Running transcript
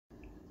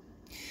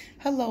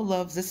Hello,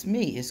 loves. It's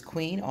me. It's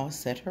Queen All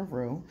Set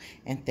Haru,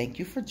 and thank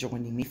you for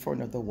joining me for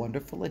another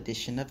wonderful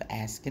edition of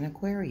Asking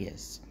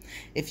Aquarius.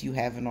 If you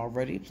haven't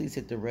already, please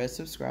hit the red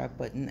subscribe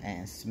button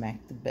and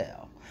smack the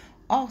bell.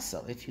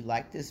 Also, if you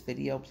like this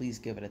video, please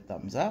give it a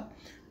thumbs up.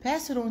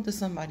 Pass it on to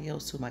somebody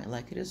else who might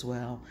like it as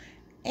well.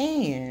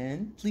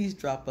 And please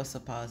drop us a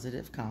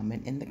positive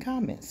comment in the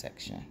comment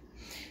section.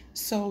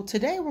 So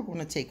today we're going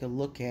to take a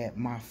look at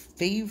my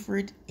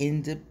favorite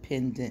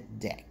independent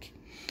deck.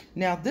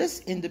 Now,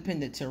 this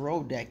independent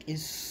tarot deck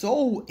is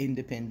so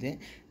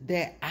independent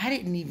that I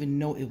didn't even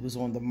know it was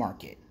on the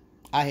market.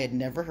 I had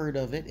never heard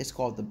of it. It's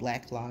called the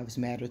Black Lives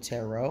Matter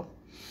Tarot.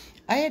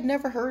 I had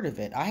never heard of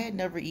it. I had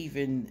never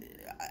even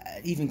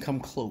come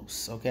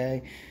close,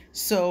 okay?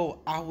 So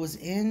I was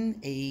in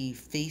a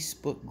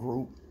Facebook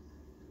group.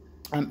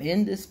 I'm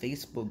in this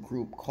Facebook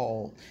group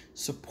called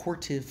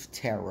Supportive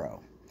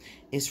Tarot.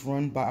 It's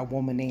run by a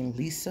woman named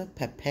Lisa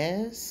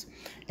Pepez,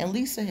 and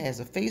Lisa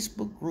has a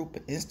Facebook group,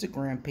 an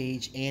Instagram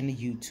page, and a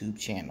YouTube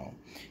channel.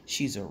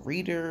 She's a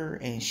reader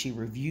and she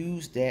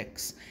reviews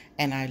decks,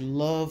 and I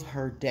love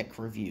her deck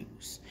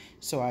reviews.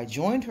 So I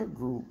joined her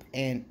group,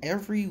 and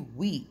every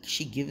week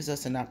she gives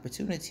us an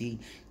opportunity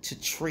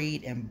to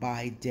trade and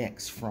buy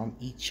decks from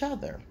each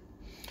other.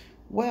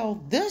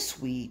 Well, this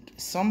week,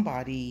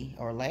 somebody,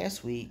 or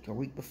last week, or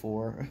week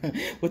before,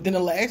 within the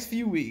last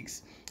few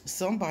weeks,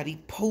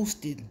 somebody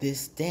posted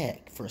this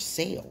deck for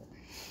sale.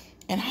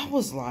 And I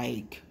was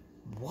like,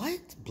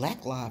 what?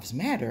 Black Lives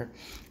Matter?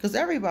 Because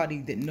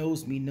everybody that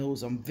knows me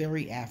knows I'm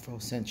very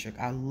Afrocentric.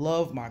 I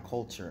love my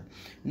culture.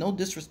 No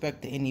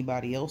disrespect to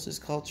anybody else's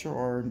culture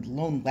or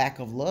no lack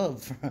of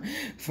love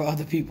for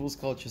other people's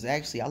cultures.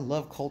 Actually, I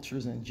love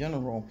cultures in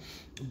general.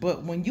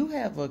 But when you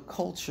have a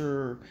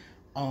culture,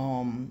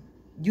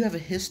 you have a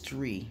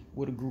history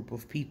with a group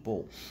of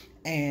people,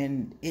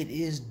 and it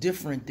is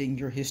different than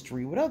your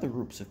history with other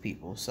groups of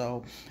people.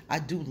 So I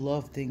do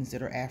love things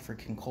that are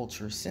African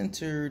culture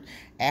centered,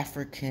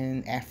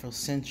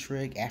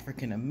 Afrocentric,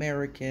 African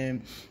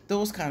American,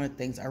 those kind of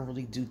things I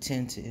really do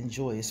tend to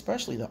enjoy,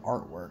 especially the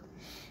artwork.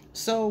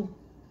 So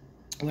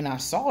when I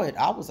saw it,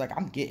 I was like,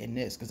 I'm getting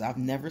this because I've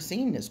never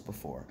seen this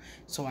before.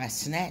 So I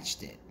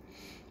snatched it.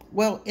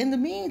 Well, in the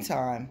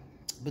meantime,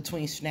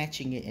 between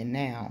snatching it and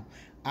now,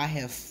 I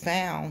have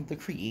found the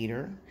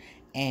creator,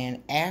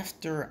 and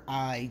after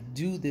I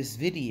do this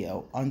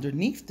video,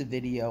 underneath the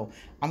video,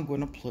 I'm going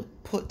to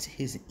put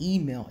his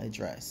email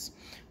address,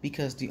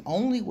 because the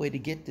only way to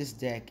get this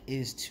deck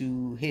is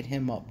to hit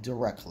him up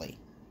directly,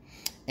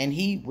 and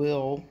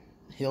he'll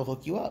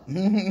hook you up.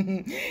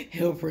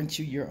 He'll print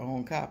you your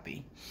own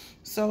copy.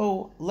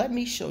 So let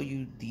me show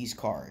you these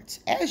cards.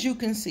 As you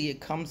can see, it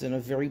comes in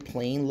a very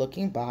plain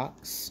looking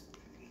box.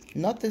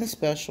 Nothing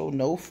special,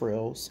 no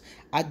frills.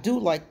 I do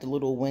like the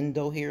little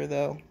window here,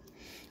 though.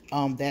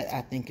 That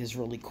I think is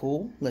really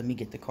cool. Let me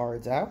get the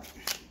cards out.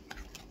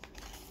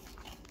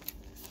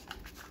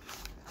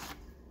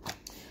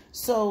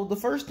 So the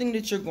first thing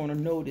that you're going to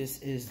notice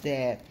is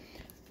that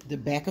the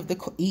back of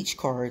each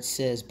card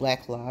says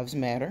Black Lives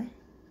Matter.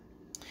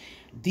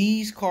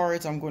 These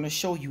cards, I'm going to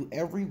show you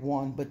every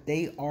one, but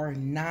they are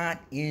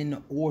not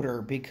in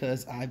order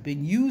because I've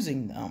been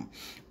using them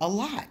a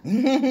lot.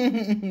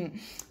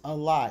 A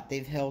lot.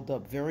 They've held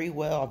up very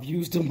well. I've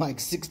used them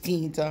like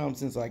 16 times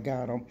since I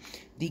got them.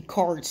 The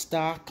card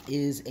stock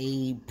is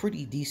a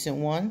pretty decent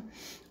one.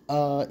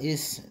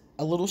 It's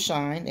a little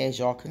shine, as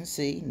y'all can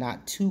see,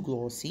 not too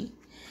glossy.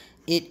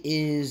 It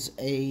is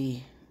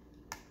a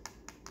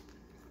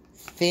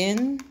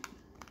thin,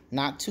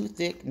 not too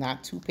thick,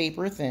 not too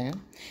paper thin.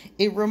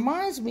 It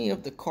reminds me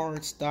of the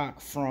card stock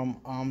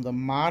from the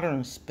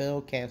Modern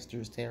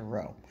Spellcasters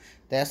Tarot.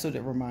 That's what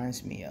it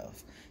reminds me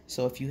of.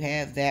 So if you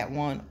have that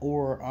one,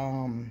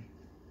 or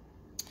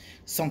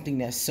something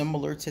that's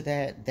similar to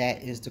that,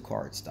 that is the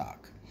card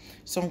stock.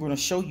 So I'm going to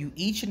show you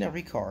each and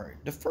every card.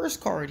 The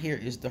first card here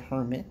is the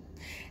Hermit.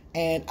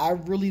 And I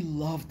really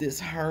love this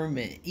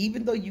Hermit,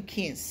 even though you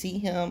can't see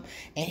him.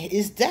 And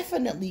it's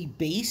definitely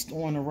based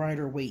on a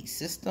Rider-Waite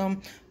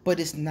system, but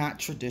it's not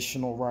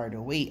traditional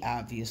Rider-Waite,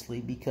 obviously,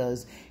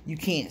 because you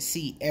can't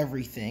see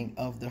everything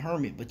of the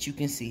Hermit, but you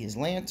can see his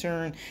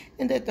lantern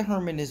and that the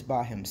Hermit is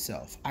by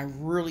himself. I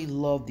really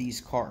love these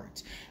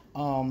cards.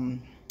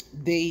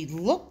 They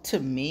look to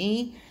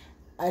me,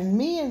 and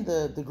me and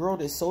the girl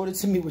that sold it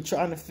to me were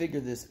trying to figure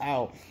this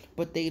out,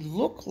 but they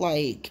look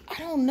like, I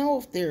don't know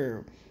if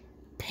they're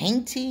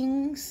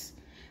paintings.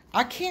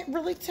 I can't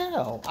really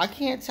tell. I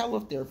can't tell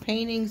if they're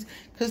paintings,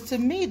 because to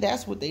me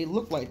that's what they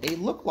look like. They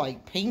look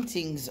like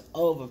paintings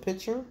of a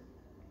picture.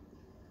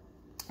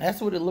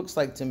 That's what it looks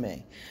like to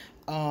me.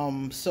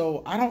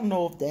 So I don't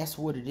know if that's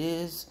what it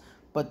is,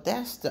 but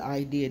that's the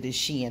idea that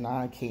she and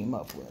I came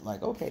up with.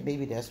 Like, okay,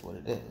 maybe that's what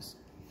it is.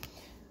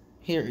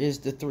 Here is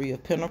the Three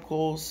of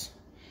Pentacles.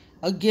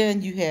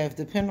 Again, you have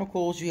the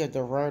Pentacles, you have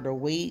the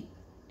Rider-Waite,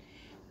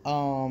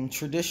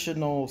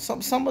 traditional,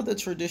 some of the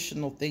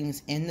traditional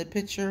things in the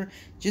picture,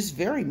 just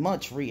very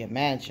much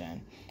reimagined.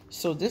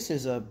 So this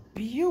is a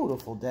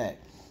beautiful deck.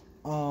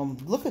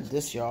 Look at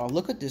this, y'all.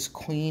 Look at this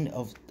Queen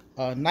of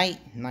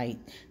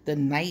the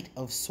Knight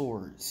of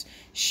Swords.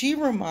 She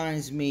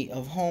reminds me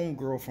of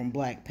Homegirl from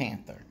Black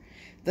Panther.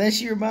 Does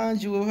she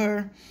remind you of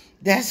her?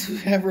 That's who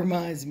that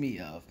reminds me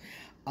of.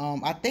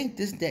 I think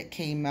this deck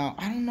came out,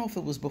 I don't know if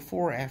it was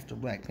before or after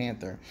Black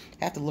Panther.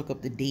 I have to look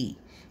up the date.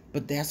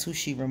 But that's who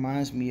she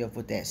reminds me of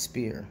with that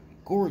spear.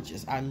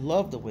 Gorgeous. I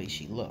love the way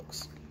she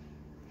looks.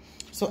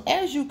 So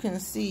as you can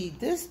see,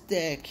 this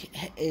deck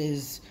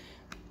is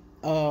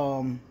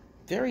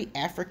very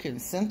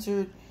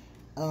African-centered.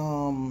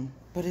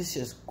 But it's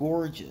just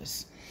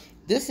gorgeous.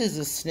 This is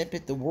a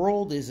snippet. The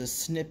world is a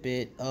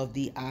snippet of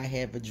the I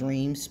Have a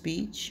Dream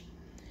speech.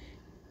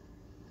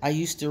 I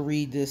used to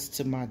read this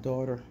to my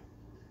daughter.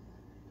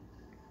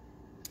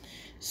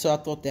 So I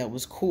thought that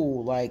was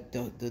cool. Like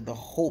the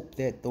hope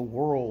that the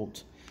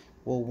world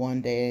will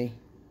one day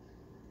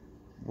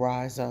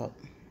rise up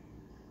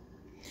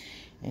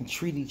and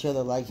treat each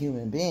other like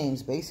human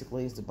beings,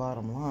 basically, is the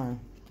bottom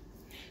line.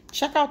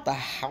 Check out the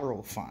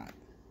Hierophant.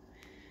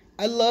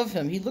 I love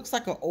him. He looks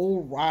like an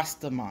old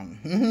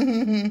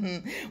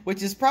Rastaman,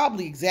 which is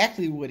probably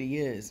exactly what he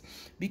is.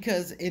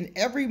 Because in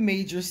every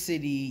major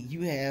city,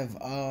 you have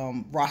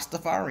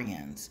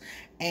Rastafarians.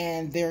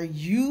 And there are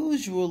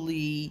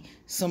usually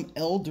some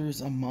elders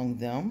among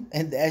them.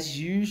 And that's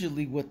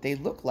usually what they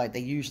look like.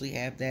 They usually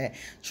have that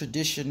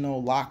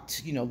traditional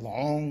locked,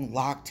 long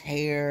locked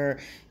hair.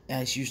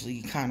 It's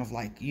usually kind of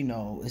like,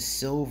 is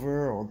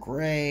silver or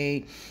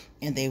gray.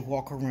 And they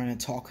walk around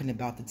and talking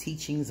about the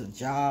teachings of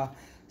Jah.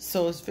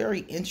 So it's very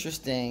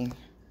interesting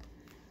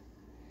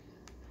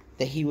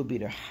that he would be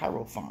the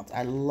Hierophant.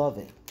 I love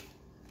it.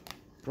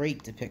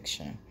 Great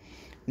depiction.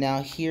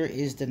 Now here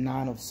is the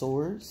Nine of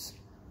Swords.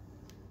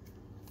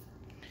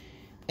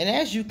 And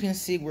as you can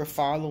see, we're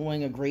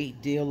following a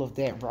great deal of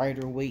that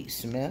Rider-Waite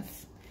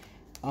Smith.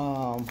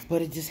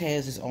 But it just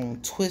has its own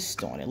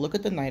twist on it. Look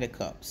at the Knight of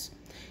Cups.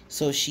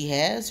 So she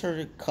has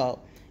her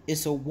cup.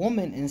 It's a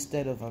woman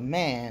instead of a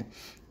man.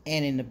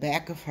 And in the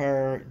back of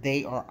her,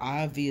 they are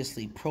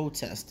obviously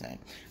protesting.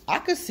 I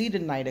could see the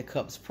Knight of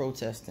Cups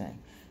protesting.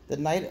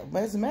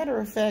 As a matter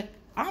of fact,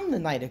 I'm the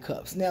Knight of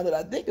Cups. Now that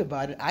I think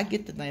about it, I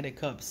get the Knight of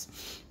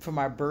Cups for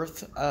my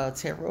birth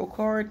tarot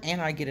card. And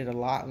I get it a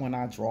lot when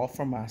I draw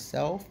for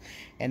myself.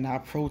 And I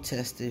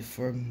protested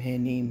for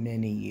many,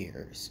 many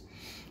years.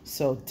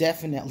 So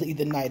definitely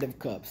the Knight of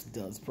Cups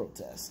does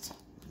protest.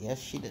 Yes,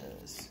 she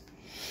does.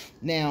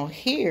 Now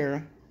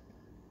here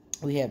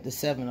we have the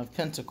Seven of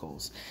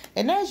Pentacles.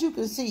 And as you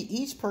can see,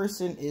 each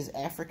person is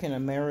African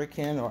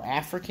American or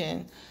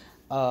African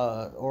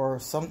or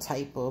some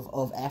type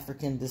of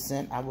African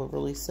descent, I would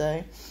really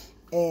say.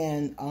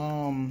 And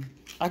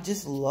I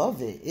just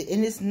love it.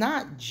 And it's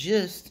not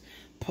just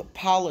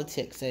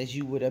politics as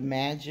you would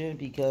imagine,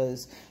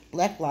 because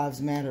Black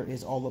Lives Matter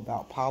is all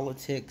about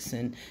politics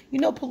and,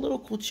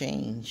 political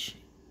change,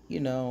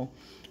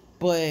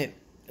 But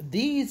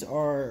they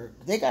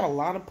got a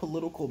lot of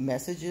political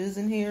messages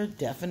in here,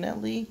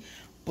 definitely.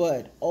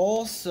 But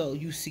also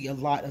you see a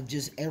lot of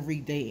just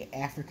everyday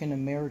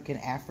African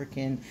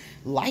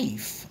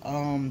life.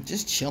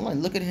 Just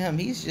chilling. Look at him.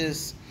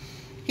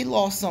 He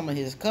lost some of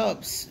his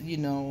cups,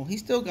 He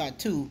still got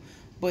two.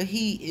 But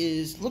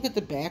look at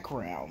the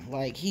background.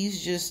 Like,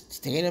 he's just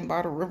standing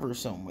by the river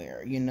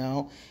somewhere,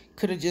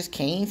 Could have just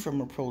came from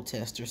a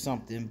protest or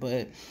something.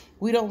 But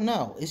we don't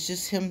know. It's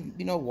just him,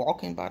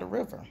 walking by the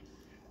river.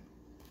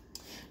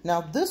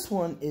 Now, this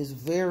one is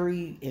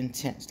very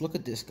intense. Look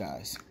at this,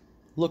 guys.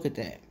 Look at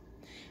that.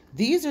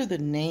 These are the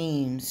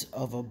names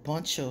of a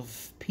bunch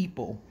of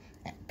people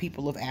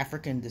of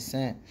African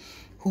descent,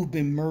 who've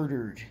been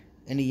murdered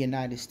in the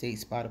United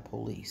States by the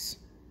police.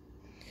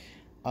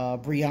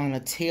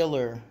 Breonna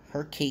Taylor,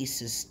 her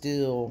case is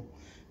still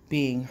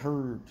being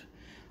heard.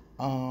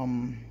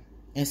 And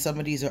some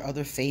of these are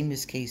other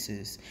famous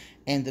cases.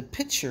 And the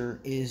picture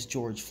is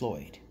George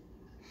Floyd.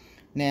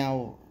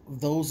 Now,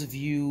 those of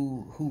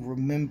you who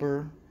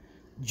remember,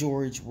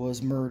 George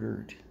was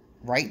murdered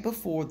right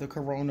before the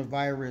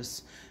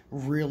coronavirus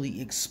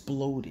really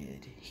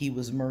exploded. He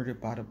was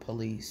murdered by the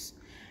police.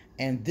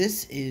 And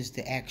this is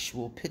the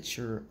actual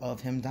picture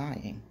of him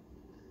dying.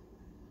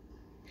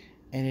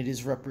 And it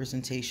is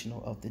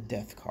representational of the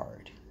death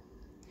card.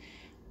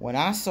 When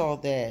I saw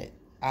that,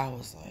 I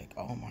was like,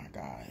 oh my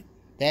God,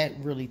 that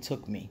really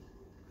took me.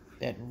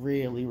 That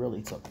really,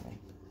 really took me.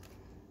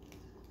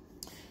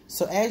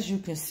 So as you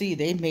can see,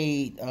 they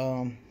made,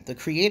 the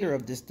creator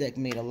of this deck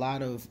made a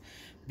lot of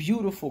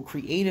beautiful,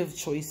 creative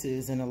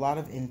choices and a lot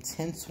of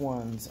intense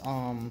ones.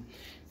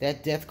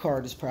 That death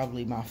card is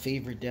probably my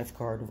favorite death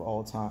card of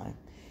all time.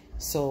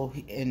 So,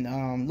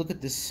 and look at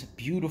this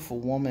beautiful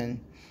woman,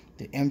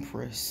 the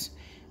Empress.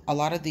 A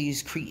lot of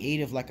these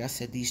creative, like I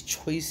said, these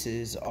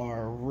choices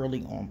are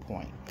really on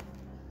point.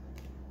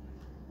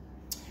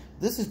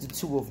 This is the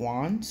Two of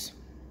Wands.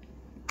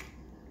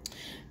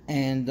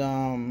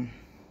 And,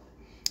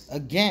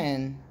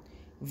 again,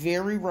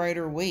 very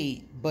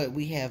Rider-Waite, but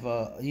we have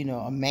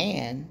a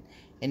man,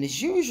 and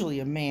it's usually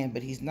a man,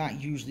 but he's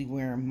not usually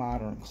wearing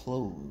modern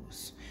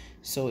clothes.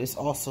 So it's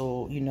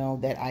also,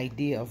 that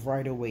idea of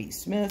Rider-Waite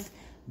Smith,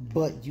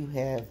 but you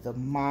have the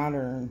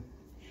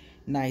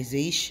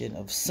modernization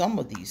of some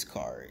of these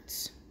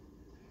cards.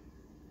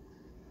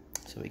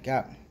 So we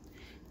got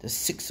the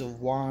Six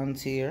of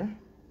Wands here.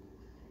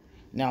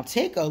 Now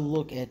take a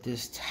look at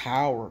this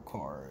Tower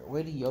card.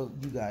 Where do you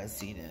guys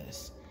see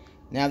this?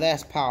 Now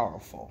that's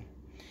powerful.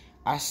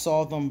 I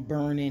saw them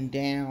burning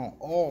down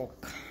all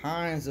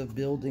kinds of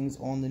buildings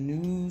on the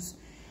news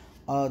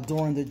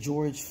during the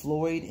George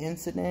Floyd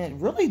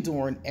incident. Really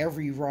during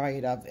every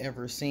riot I've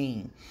ever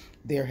seen,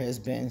 there has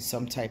been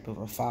some type of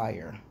a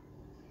fire.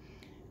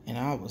 And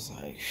I was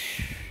like,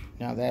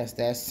 now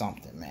that's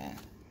something, man.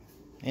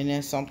 Isn't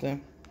that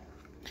something?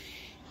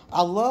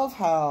 I love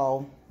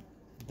how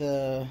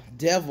the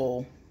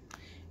devil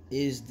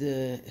is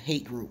the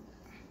hate group,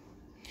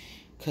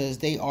 because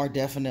they are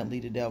definitely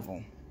the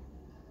devil.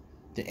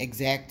 The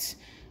exact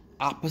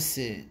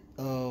opposite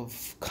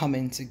of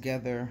coming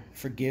together,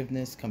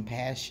 forgiveness,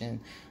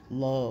 compassion,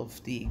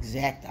 love. The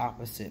exact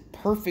opposite.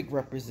 Perfect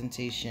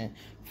representation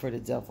for the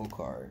devil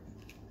card.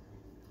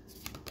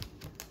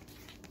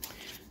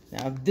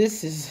 Now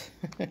this is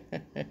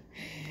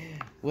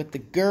with the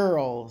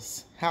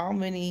girls. How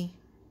many?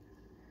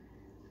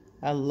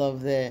 I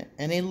love that.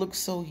 And they look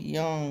so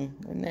young.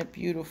 Isn't that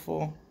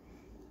beautiful?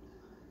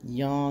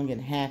 Young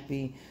and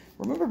happy.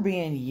 Remember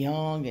being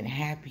young and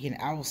happy and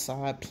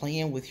outside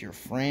playing with your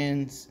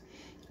friends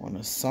on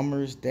a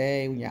summer's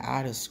day when you're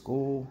out of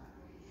school?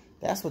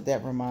 That's what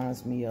that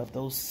reminds me of.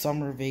 Those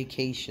summer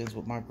vacations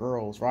with my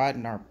girls,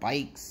 riding our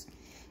bikes,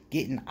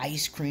 getting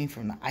ice cream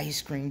from the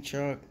ice cream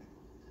truck.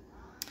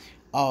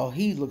 Oh,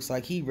 he looks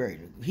like he ready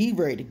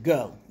to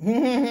go.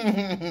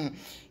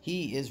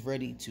 He is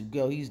ready to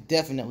go. He's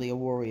definitely a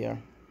warrior.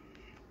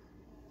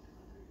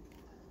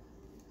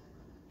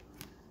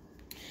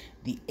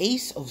 The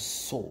Ace of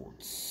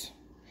Swords.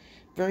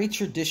 Very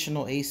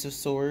traditional Ace of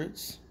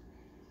Swords.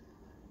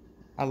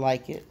 I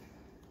like it.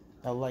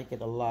 I like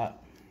it a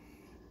lot.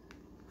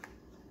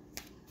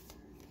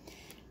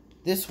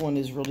 This one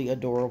is really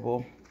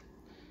adorable.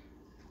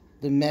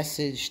 The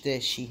message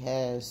that she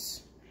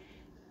has.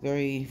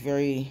 Very,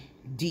 very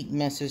deep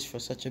message for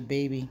such a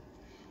baby.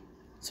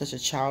 Such a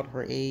child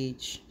her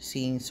age.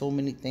 Seeing so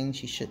many things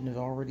she shouldn't have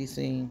already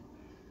seen.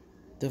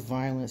 The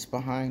violence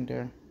behind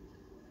her.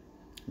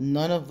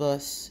 None of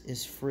us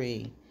is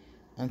free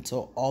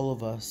until all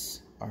of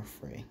us are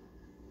free.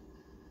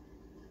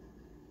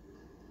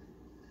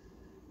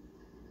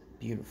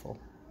 Beautiful.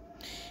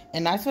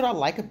 And that's what I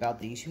like about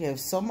these. You have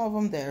some of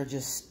them that are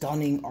just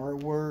stunning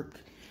artwork.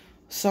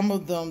 Some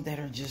of them that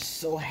are just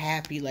so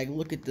happy. Like,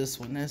 look at this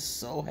one. That's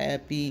so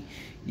happy.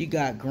 You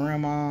got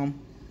Grandma.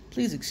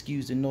 Please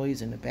excuse the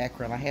noise in the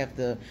background. I have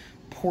the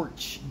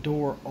porch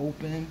door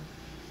open,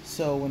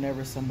 so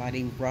whenever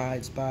somebody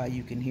rides by,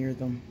 you can hear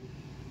them.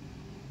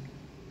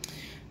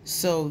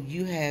 So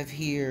you have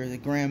here the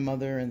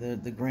grandmother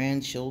and the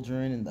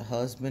grandchildren and the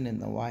husband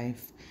and the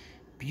wife.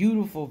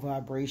 Beautiful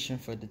vibration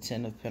for the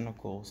Ten of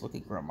Pentacles. Look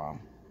at Grandma.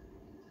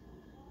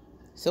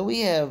 So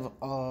we have,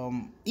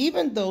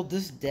 even though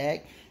this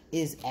deck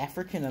is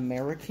African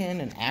American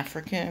and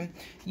African,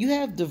 you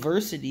have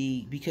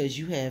diversity because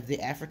you have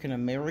the African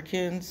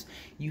Americans,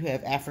 you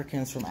have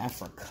Africans from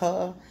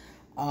Africa,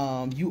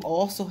 you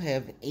also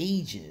have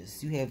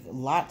ages. You have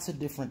lots of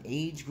different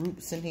age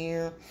groups in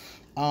here.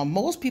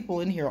 Most people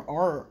in here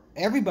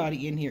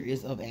everybody in here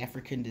is of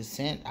African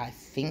descent, I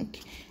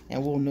think,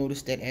 and we'll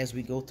notice that as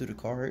we go through the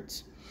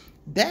cards.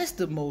 That's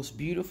the most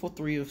beautiful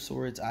Three of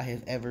Swords I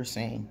have ever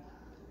seen.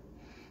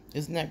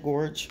 Isn't that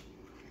gorgeous?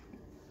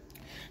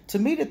 To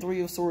me, the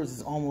Three of Swords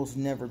is almost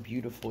never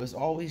beautiful. It's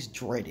always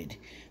dreaded.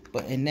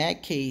 But in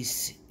that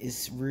case,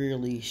 it's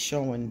really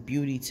showing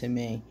beauty to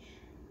me.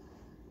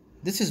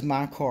 This is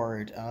my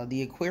card.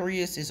 The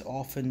Aquarius is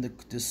often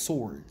the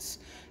swords.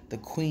 The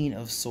Queen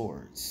of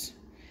Swords.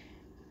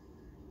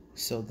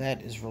 So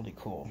that is really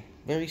cool.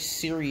 Very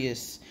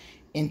serious,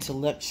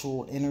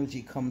 intellectual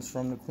energy comes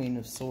from the Queen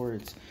of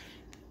Swords.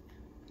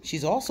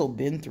 She's also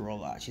been through a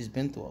lot. She's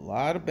been through a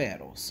lot of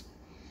battles.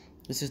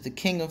 This is the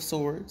King of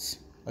Swords.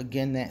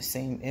 Again, that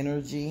same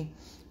energy,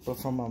 but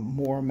from a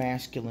more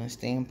masculine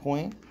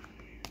standpoint.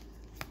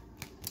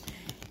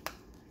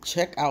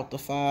 Check out the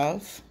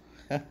 5.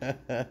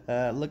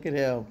 Look at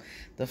him.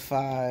 The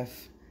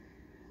 5.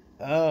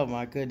 Oh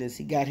my goodness.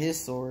 He got his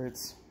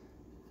swords.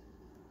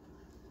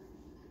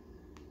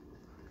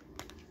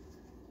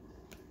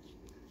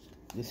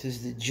 This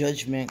is the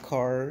Judgment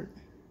card.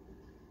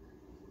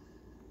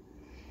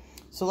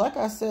 So like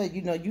I said,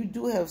 you know, you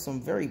do have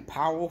some very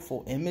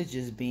powerful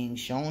images being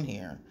shown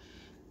here.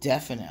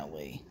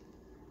 Definitely.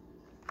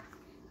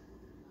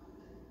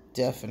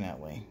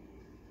 Definitely.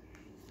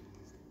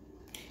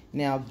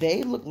 Now,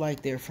 they look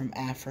like they're from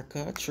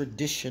Africa.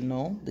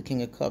 Traditional. The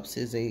King of Cups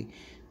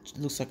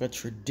looks like a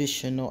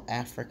traditional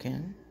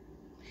African.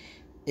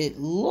 It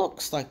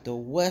looks like the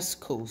West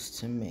Coast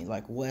to me,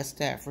 like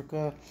West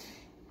Africa.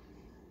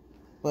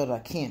 But I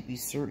can't be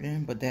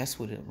certain, but that's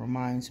what it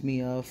reminds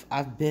me of.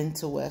 I've been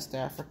to West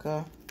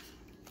Africa,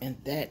 and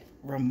that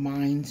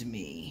reminds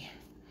me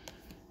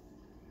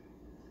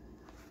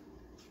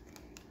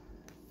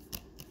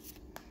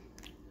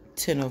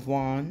Ten of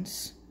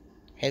Wands,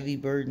 heavy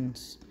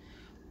burdens,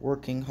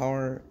 working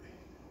hard.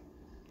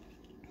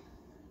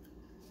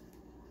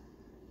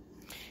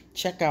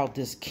 Check out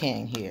this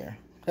king here.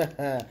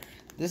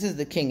 This is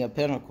the King of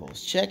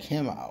Pentacles. Check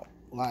him out.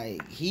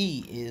 Like,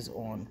 he is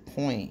on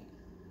point.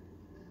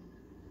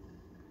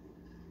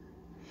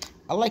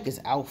 I like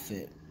his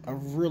outfit. I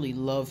really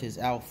love his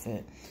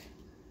outfit.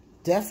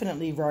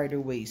 Definitely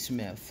Rider-Waite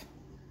Smith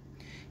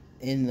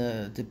in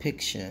the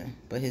depiction,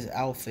 but his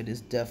outfit is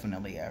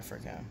definitely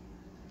African.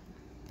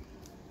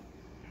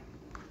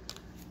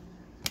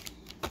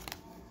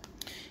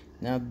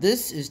 Now,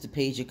 this is the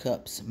Page of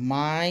Cups.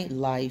 My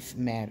life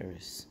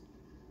matters.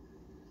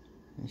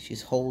 And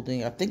she's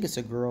holding, I think it's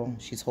a girl.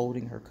 She's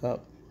holding her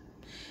cup.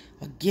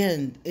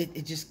 Again,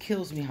 it just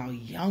kills me how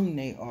young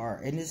they are.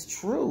 And it's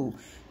true.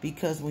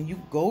 Because when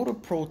you go to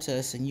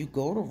protests and you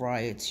go to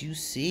riots, you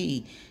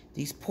see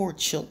these poor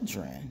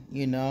children,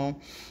 you know.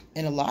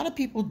 And a lot of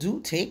people do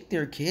take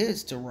their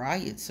kids to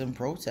riots and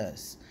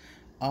protests.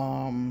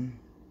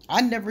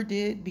 I never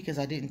did because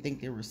I didn't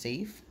think they were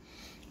safe.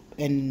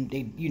 And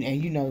they,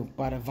 you know,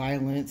 by the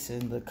violence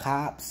and the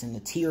cops and the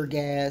tear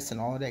gas and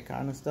all that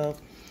kind of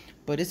stuff.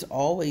 But it's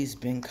always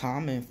been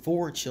common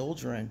for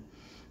children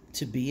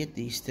to be at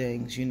these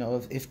things. You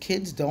know, if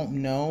kids don't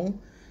know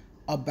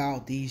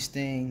about these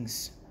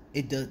things,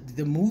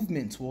 the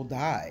movements will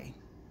die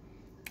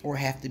or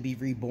have to be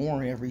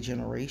reborn every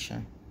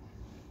generation.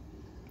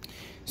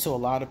 So a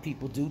lot of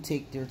people do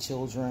take their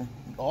children,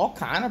 all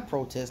kind of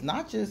protests,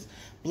 not just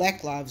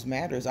Black Lives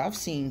Matters. I've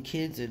seen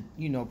kids at,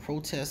 you know,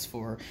 protests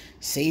for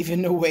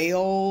saving the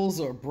whales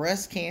or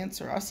breast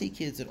cancer. I see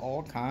kids at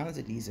all kinds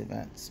of these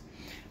events.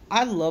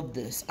 I love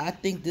this. I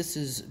think this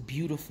is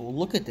beautiful.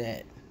 Look at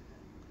that.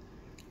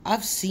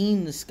 I've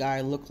seen the sky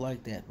look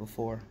like that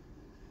before.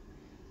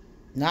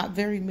 Not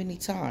very many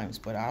times,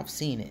 but I've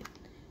seen it.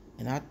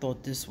 And I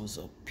thought this was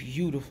a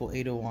beautiful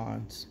Eight of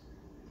Wands.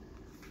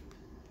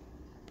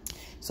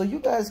 So you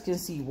guys can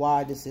see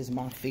why this is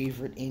my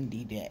favorite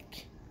indie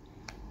deck.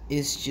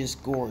 It's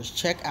just gorgeous.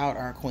 Check out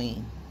our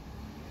queen.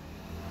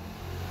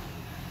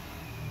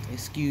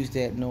 Excuse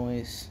that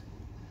noise.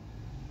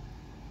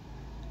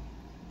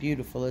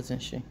 Beautiful, isn't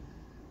she?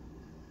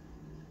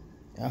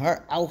 And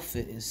her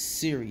outfit is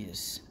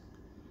serious.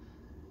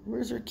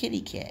 Where's her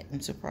kitty cat?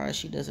 I'm surprised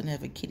she doesn't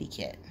have a kitty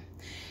cat.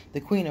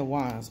 The Queen of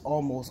Wands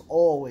almost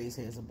always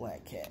has a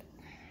black cat.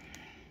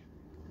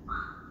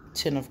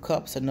 Ten of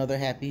Cups, another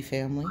happy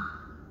family.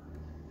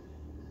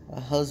 A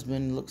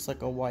husband looks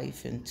like a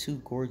wife and two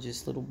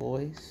gorgeous little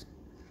boys.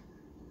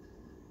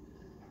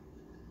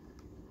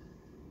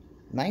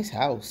 Nice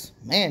house.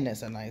 Man,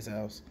 that's a nice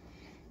house.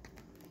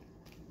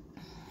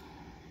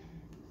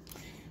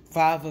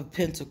 Five of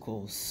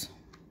Pentacles.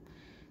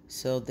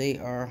 So they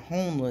are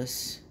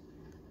homeless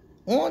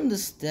on the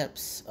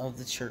steps of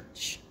the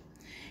church.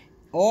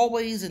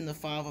 Always in the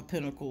Five of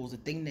Pentacles, the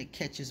thing that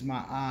catches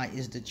my eye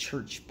is the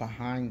church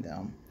behind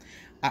them.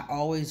 I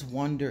always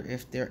wonder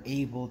if they're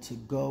able to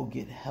go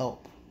get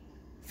help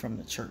from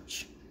the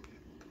church.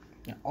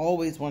 I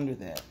always wonder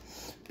that.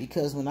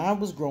 Because when I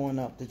was growing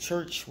up, the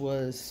church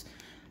was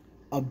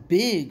a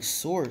big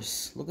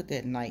source. Look at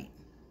that knight.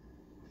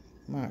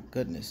 My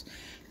goodness.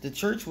 The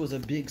church was a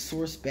big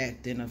source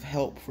back then of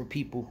help for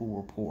people who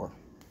were poor.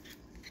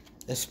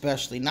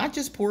 Especially, not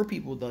just poor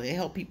people though. They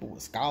help people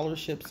with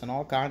scholarships and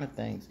all kind of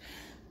things.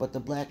 But the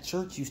black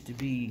church used to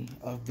be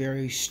a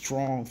very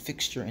strong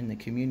fixture in the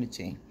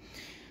community.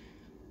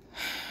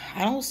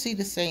 I don't see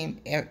the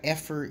same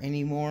effort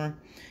anymore.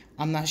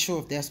 I'm not sure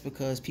if that's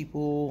because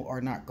people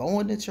are not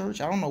going to church.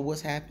 I don't know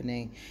what's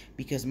happening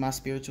because my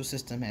spiritual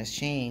system has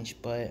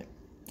changed, but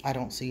I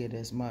don't see it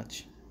as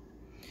much.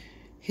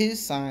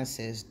 His sign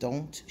says,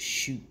 don't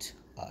shoot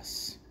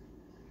us.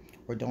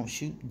 Or don't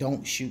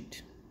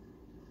shoot.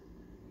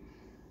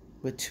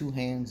 With two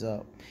hands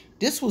up.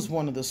 This was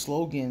one of the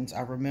slogans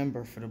I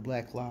remember for the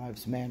Black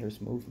Lives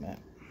Matters movement.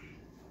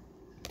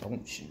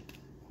 Don't shoot.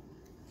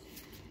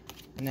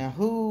 Now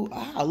who?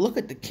 Look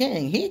at the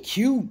king. He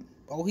cute.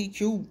 Oh, he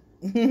cute.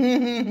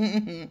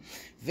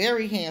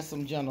 Very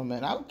handsome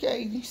gentleman.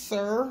 Okay,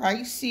 sir.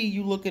 I see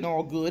you looking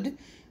all good.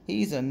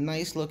 He's a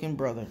nice looking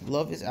brother.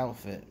 Love his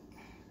outfit.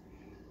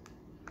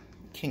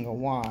 King of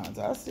Wands.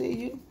 I see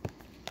you.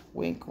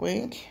 Wink,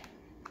 wink.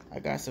 I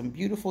got some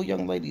beautiful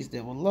young ladies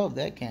that will love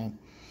that king.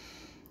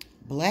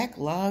 Black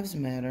Lives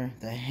Matter.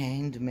 The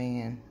Hanged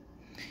Man.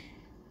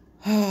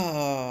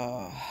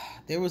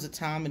 There was a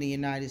time in the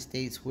United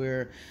States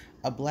where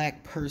a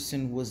black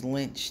person was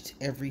lynched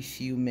every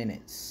few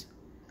minutes.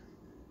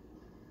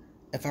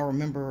 If I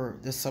remember,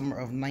 the summer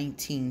of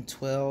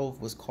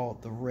 1912 was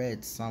called the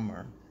Red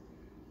Summer.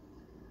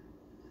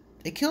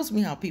 It kills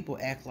me how people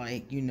act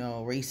like, you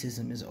know,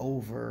 racism is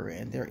over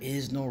and there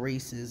is no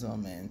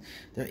racism and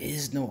there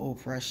is no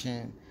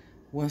oppression,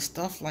 when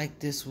stuff like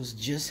this was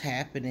just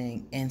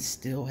happening and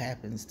still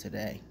happens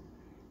today.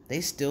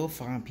 They still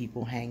find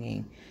people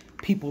hanging,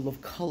 people of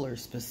color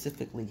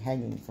specifically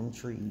hanging from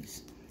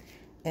trees.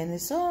 And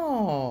it's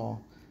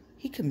all,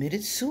 he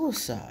committed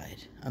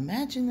suicide.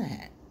 Imagine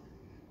that.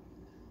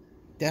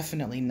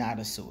 Definitely not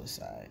a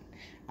suicide.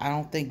 I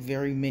don't think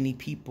very many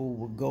people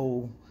will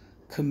go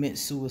commit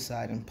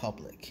suicide in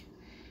public.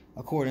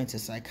 According to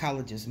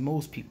psychologists,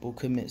 most people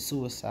commit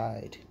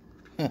suicide.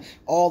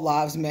 All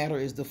lives matter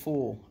is the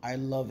fool. I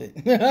love it.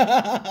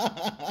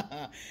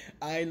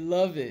 I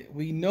love it.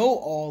 We know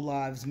all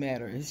lives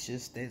matter. It's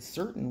just that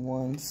certain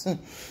ones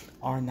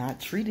are not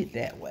treated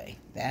that way.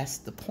 That's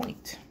the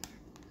point.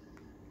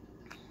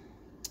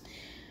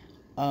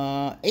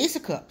 Ace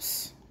of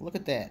Cups. Look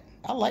at that.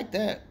 I like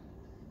that.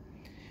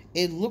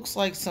 It looks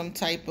like some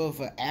type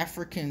of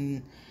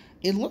African.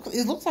 It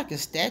looks like a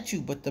statue,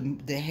 but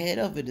the head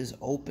of it is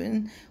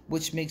open,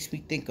 which makes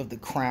me think of the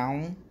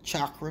crown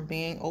chakra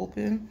being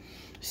open.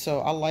 So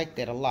I like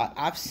that a lot.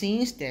 I've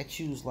seen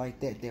statues like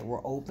that were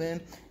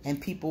open,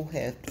 and people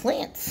have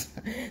plants.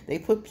 They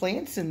put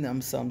plants in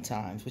them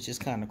sometimes, which is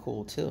kind of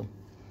cool too.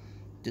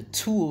 The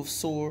Two of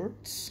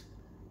Swords.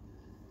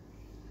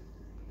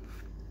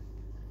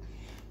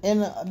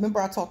 And remember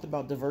I talked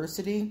about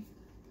diversity?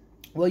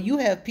 Well, you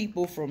have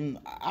people from,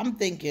 I'm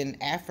thinking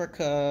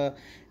Africa,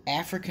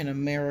 African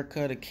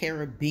America, the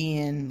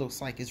Caribbean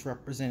looks like it's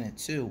represented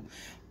too.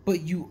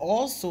 But you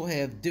also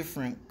have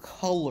different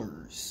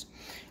colors.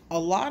 A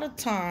lot of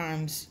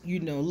times,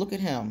 you know, look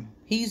at him.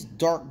 He's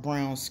dark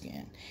brown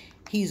skin.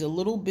 He's a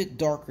little bit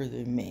darker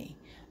than me.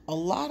 A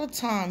lot of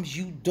times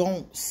you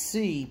don't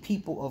see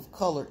people of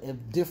color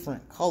of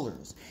different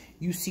colors.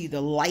 You see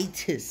the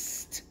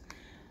lightest.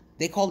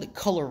 They call it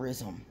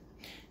colorism.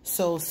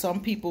 So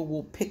some people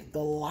will pick the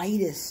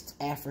lightest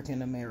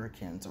African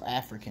Americans or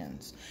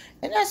Africans.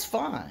 And that's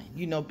fine.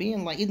 You know,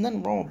 being like, there's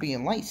nothing wrong with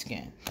being light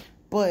skinned.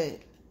 But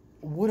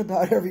what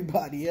about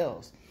everybody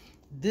else?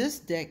 This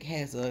deck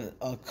has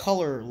a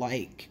color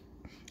like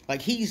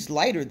he's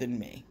lighter than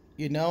me.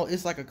 You know,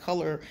 it's like a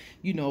color,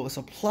 you know, it's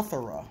a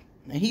plethora.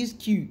 And he's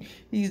cute.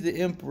 He's the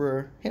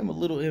emperor. Him a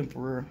little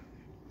emperor.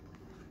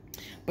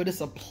 But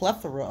it's a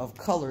plethora of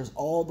colors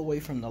all the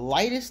way from the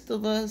lightest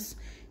of us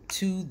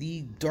to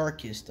the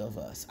darkest of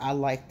us. I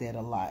like that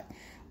a lot.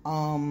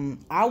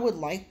 I would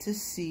like to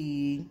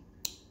see,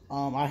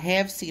 I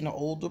have seen an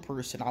older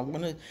person. I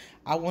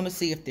want to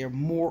see if there are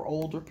more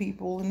older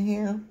people in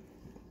here.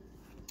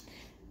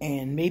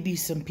 And maybe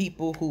some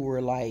people who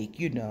were like,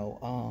 you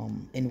know,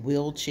 in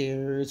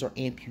wheelchairs or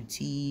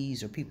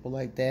amputees or people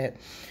like that.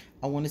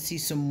 I want to see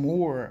some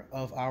more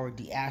of our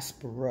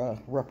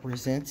diaspora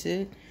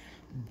represented.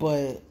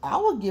 But I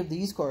would give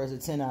these cards a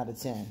 10 out of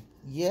 10.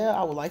 Yeah,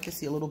 I would like to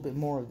see a little bit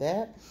more of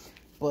that.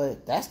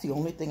 But that's the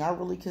only thing I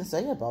really can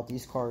say about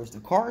these cards. The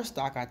card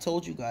stock, I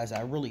told you guys,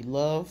 I really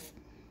love.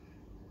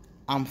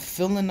 I'm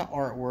feeling the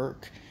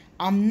artwork.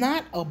 I'm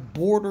not a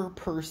border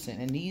person,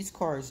 and these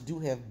cards do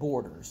have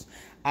borders.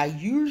 I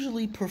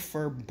usually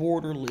prefer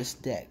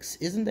borderless decks.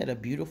 Isn't that a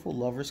beautiful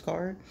lover's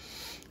card?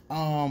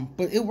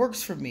 But it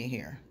works for me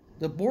here.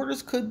 The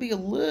borders could be a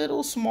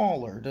little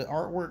smaller. The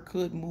artwork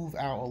could move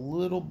out a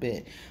little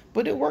bit,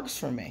 but it works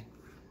for me.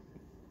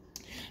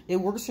 It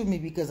works for me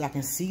because I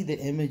can see the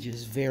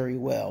images very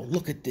well.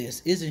 Look at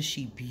this. Isn't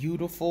she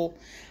beautiful?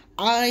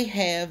 I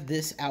have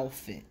this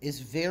outfit. It's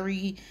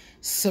very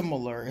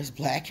similar. It's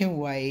black and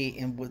white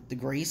and with the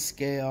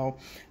grayscale.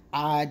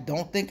 I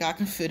don't think I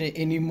can fit it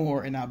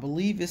anymore, and I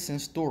believe it's in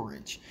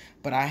storage.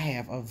 But I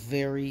have a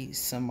very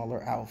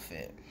similar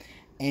outfit.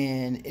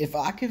 And if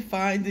I can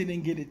find it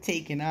and get it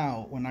taken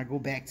out when I go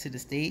back to the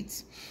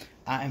States,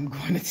 I am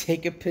going to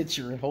take a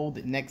picture and hold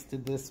it next to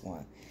this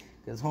one.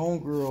 Because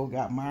homegirl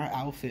got my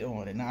outfit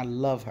on and I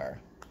love her.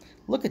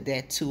 Look at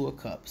that Two of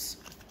Cups.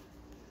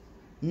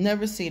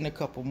 Never seen a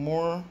couple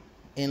more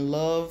in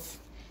love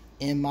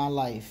in my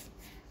life.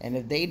 And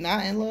if they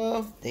not in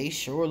love, they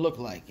sure look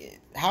like it.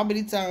 How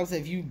many times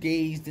have you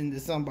gazed into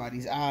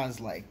somebody's eyes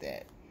like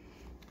that?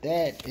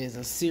 That is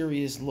a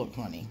serious look,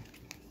 honey.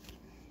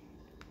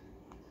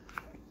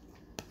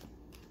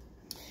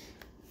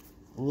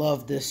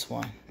 Love this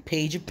one.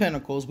 Page of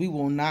Pentacles. We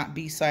will not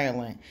be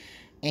silent.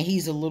 And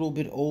he's a little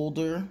bit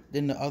older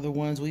than the other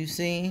ones we've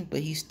seen. But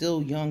he's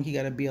still young. He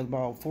got to be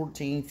about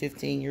 14,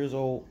 15 years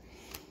old.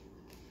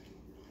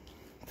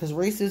 Because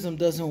racism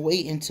doesn't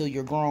wait until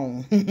you're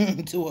grown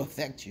to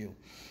affect you.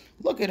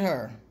 Look at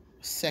her.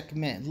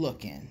 Sekhmet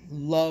looking.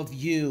 Love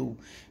you.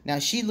 Now,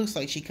 she looks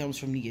like she comes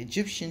from the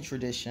Egyptian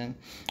tradition.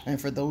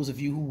 And for those of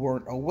you who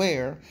weren't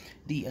aware,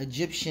 the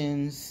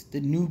Egyptians,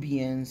 the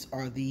Nubians,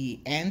 are the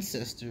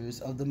ancestors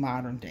of the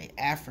modern day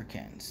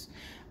Africans.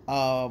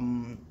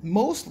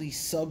 Mostly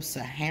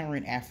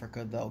sub-Saharan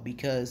Africa, though,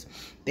 because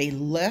they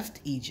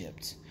left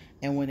Egypt.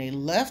 And when they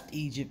left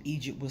Egypt,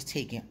 Egypt was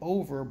taken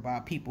over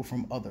by people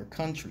from other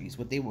countries,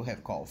 what they would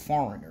have called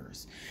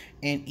foreigners.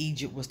 And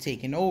Egypt was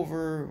taken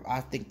over. I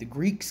think the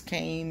Greeks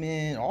came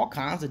in. All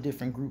kinds of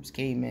different groups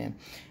came in.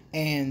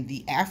 And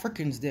the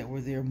Africans that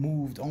were there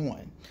moved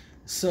on.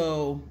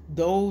 So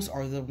those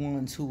are the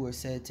ones who are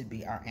said to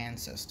be our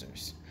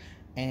ancestors.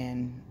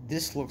 And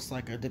this looks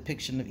like a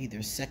depiction of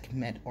either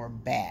Sekhmet or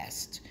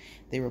Bast.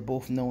 They were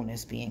both known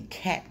as being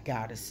cat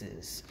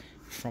goddesses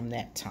from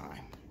that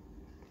time.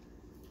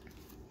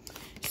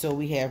 So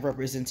we have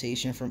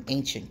representation from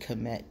ancient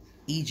Kemet,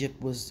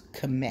 Egypt was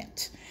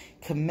Kemet.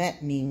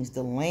 Kemet means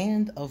the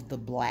land of the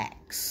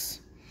blacks,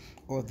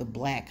 or the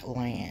black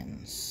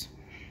lands.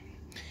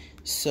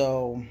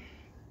 So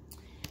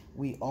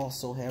we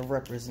also have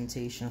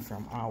representation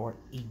from our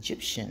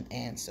Egyptian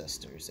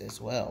ancestors as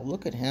well.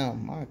 Look at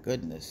him. My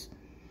goodness.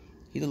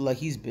 He looks like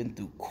he's been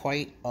through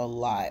quite a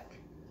lot.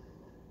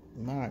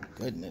 My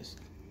goodness.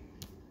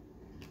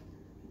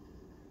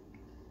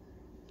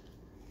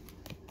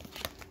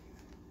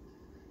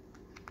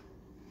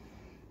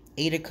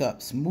 Eight of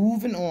Cups.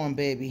 Moving on,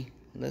 baby.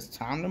 It's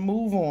time to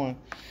move on.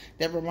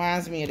 That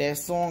reminds me of that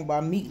song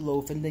by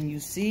Meatloaf. And then you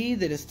see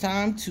that it's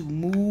time to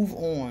move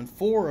on.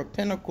 Four of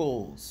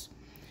Pentacles.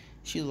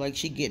 She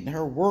getting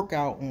her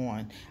workout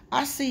on.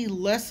 I see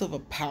less of a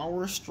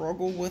power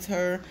struggle with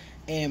her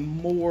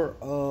and more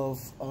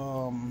of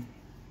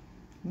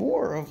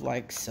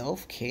like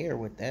self-care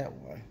with that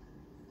one.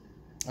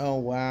 Oh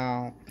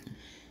wow.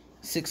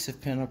 Six of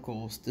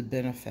Pentacles, the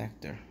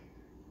benefactor.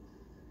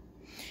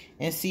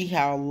 And see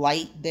how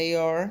light they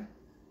are?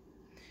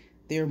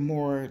 They're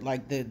more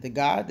like the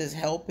guy that's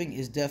helping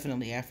is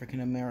definitely African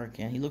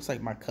American. He looks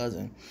like my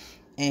cousin.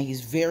 And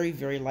he's very,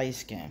 very light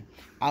skinned.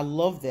 I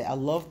love that. I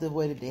love the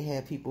way that they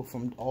have people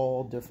from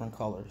all different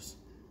colors.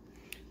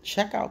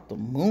 Check out the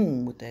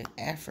moon with that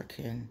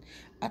African.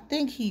 I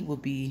think he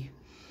would be...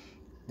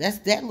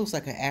 That looks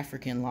like an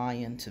African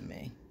lion to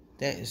me.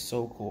 That is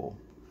so cool.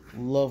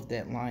 Love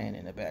that lion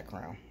in the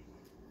background.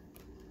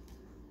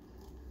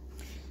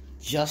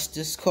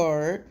 Justice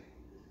card.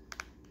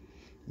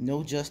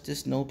 No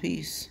justice, no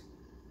peace.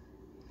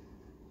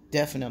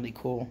 Definitely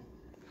cool.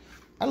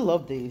 I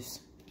love these.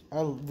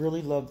 I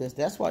really love this.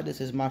 That's why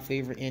this is my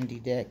favorite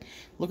indie deck.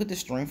 Look at the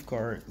strength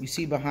card. You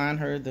see behind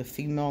her the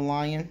female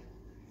lion?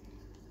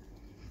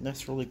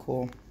 That's really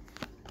cool.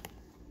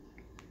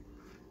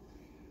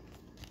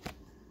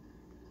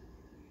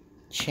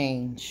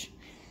 Change.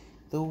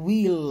 The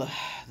wheel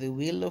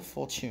of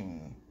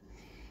fortune.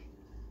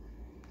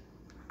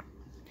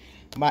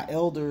 My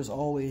elders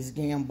always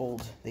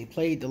gambled. They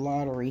played the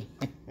lottery.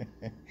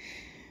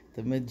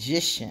 The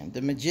magician.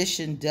 The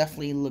magician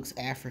definitely looks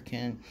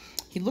African.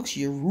 He looks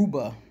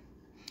Yoruba.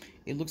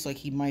 It looks like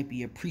he might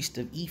be a priest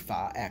of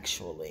Ifa,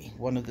 actually.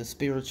 One of the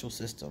spiritual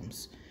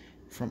systems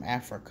from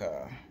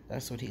Africa.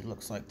 That's what he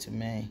looks like to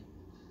me.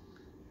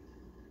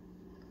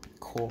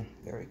 Cool.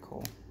 Very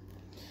cool.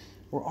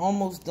 We're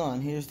almost done.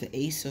 Here's the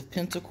Ace of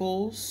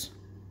Pentacles.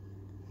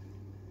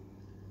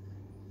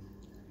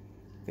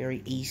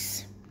 Very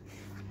ace.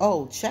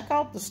 Oh, check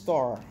out the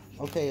star.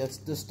 Okay,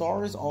 the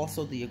star is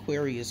also the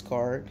Aquarius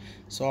card,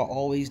 so I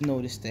always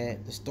notice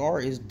that. The star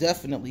is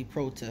definitely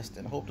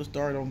protesting. I hope the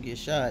star don't get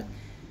shot.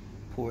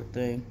 Poor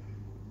thing.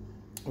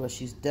 Well,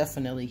 she's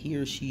definitely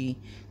here. She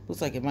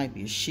looks like it might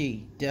be a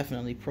she.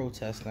 Definitely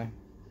protesting.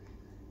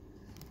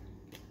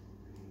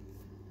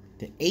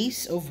 The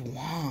Ace of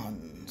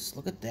Wands.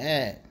 Look at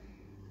that.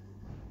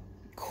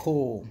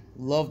 Cool.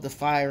 Love the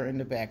fire in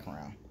the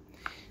background.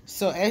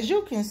 So as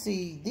you can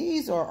see,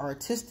 these are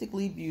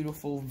artistically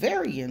beautiful,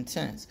 very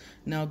intense.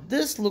 Now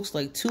this looks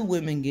like two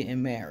women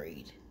getting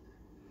married.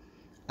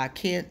 I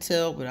can't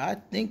tell, but I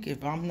think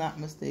if I'm not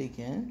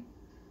mistaken,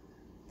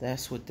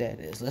 that's what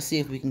that is. Let's see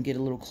if we can get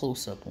a little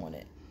close up on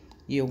it.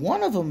 Yeah,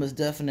 one of them is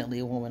definitely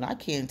a woman. I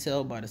can't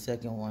tell by the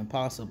second one,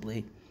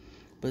 possibly.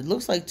 But it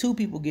looks like two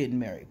people getting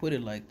married, put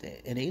it like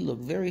that. And they look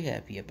very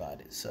happy about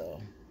it,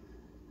 so...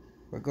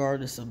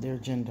 regardless of their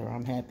gender,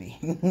 I'm happy.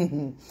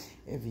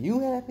 If you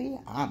happy,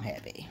 I'm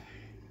happy.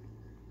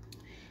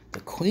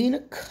 The Queen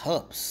of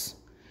Cups.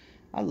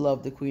 I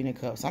love the Queen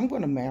of Cups. I'm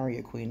going to marry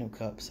a Queen of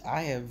Cups.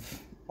 I have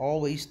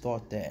always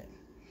thought that.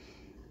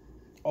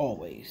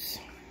 Always.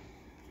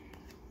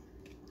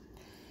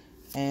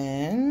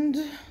 And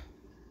the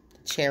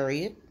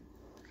Chariot.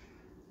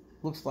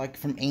 Looks like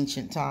from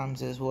ancient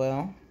times as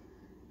well.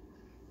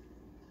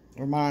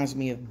 Reminds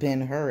me of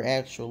Ben-Hur,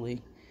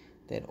 actually.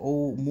 That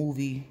old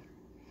movie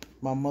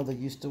my mother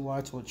used to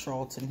watch with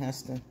Charlton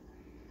Heston.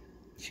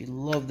 She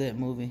loved that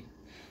movie.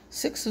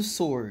 Six of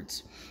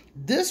Swords.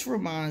 This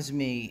reminds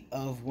me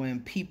of when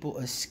people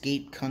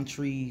escape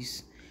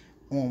countries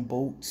on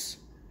boats.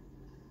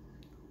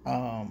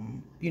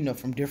 You know,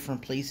 from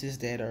different places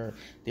that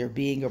they're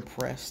being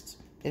oppressed.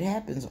 It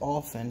happens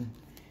often.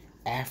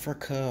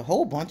 Africa, a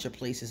whole bunch of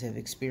places have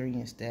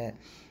experienced that.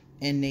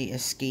 And they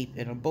escape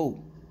in a boat.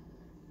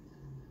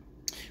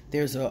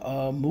 There's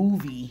a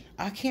movie,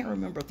 I can't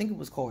remember, I think it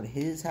was called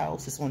His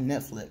House. It's on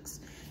Netflix.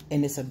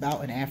 And it's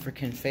about an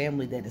African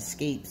family that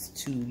escapes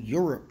to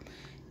Europe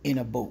in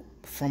a boat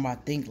from, I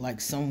think, like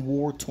some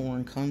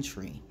war-torn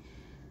country.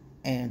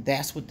 And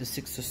that's what the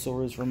Six of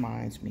Swords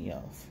reminds me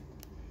of.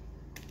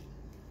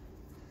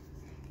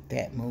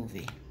 That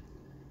movie.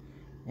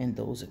 And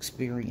those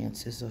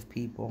experiences of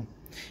people.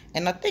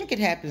 And I think it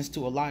happens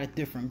to a lot of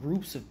different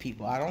groups of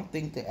people. I don't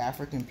think the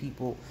African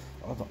people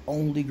are the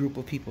only group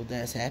of people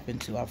that's happened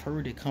to. I've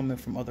heard it coming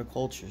from other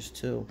cultures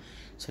too.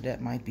 So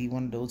that might be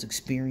one of those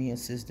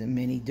experiences that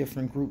many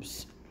different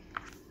groups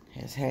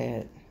has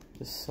had.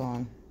 The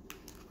Sun.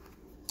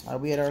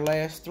 We had our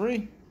last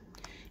three.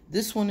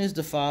 This one is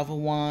the Five of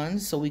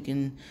Wands, so we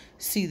can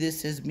see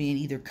this as being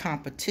either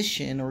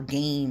competition or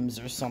games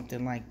or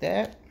something like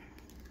that.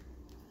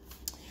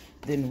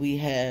 Then we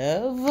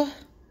have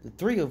the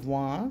Three of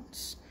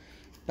Wands,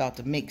 about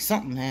to make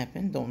something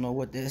happen. Don't know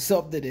what this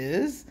something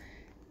is.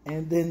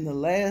 And then the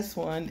last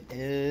one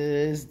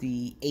is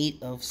the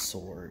Eight of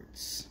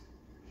Swords.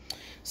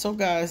 So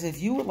guys,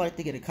 if you would like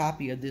to get a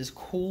copy of this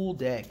cool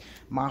deck,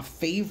 my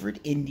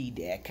favorite indie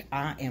deck,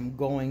 I am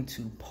going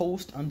to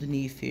post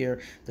underneath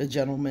here the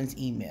gentleman's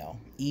email.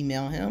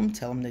 Email him,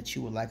 tell him that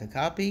you would like a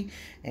copy,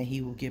 and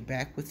he will get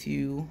back with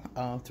you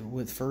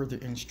with further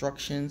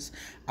instructions.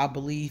 I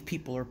believe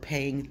people are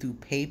paying through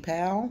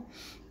PayPal,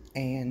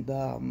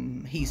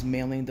 and he's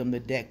mailing them the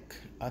deck.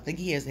 I think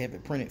he has to have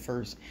it printed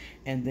first,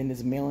 and then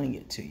is mailing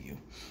it to you.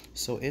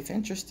 So if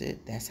interested,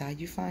 that's how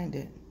you find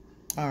it.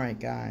 All right,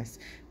 guys.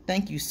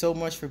 Thank you so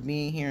much for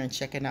being here and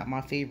checking out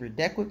my favorite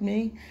deck with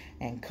me.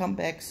 And come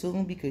back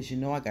soon because you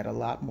know I got a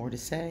lot more to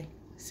say.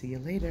 See you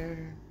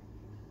later.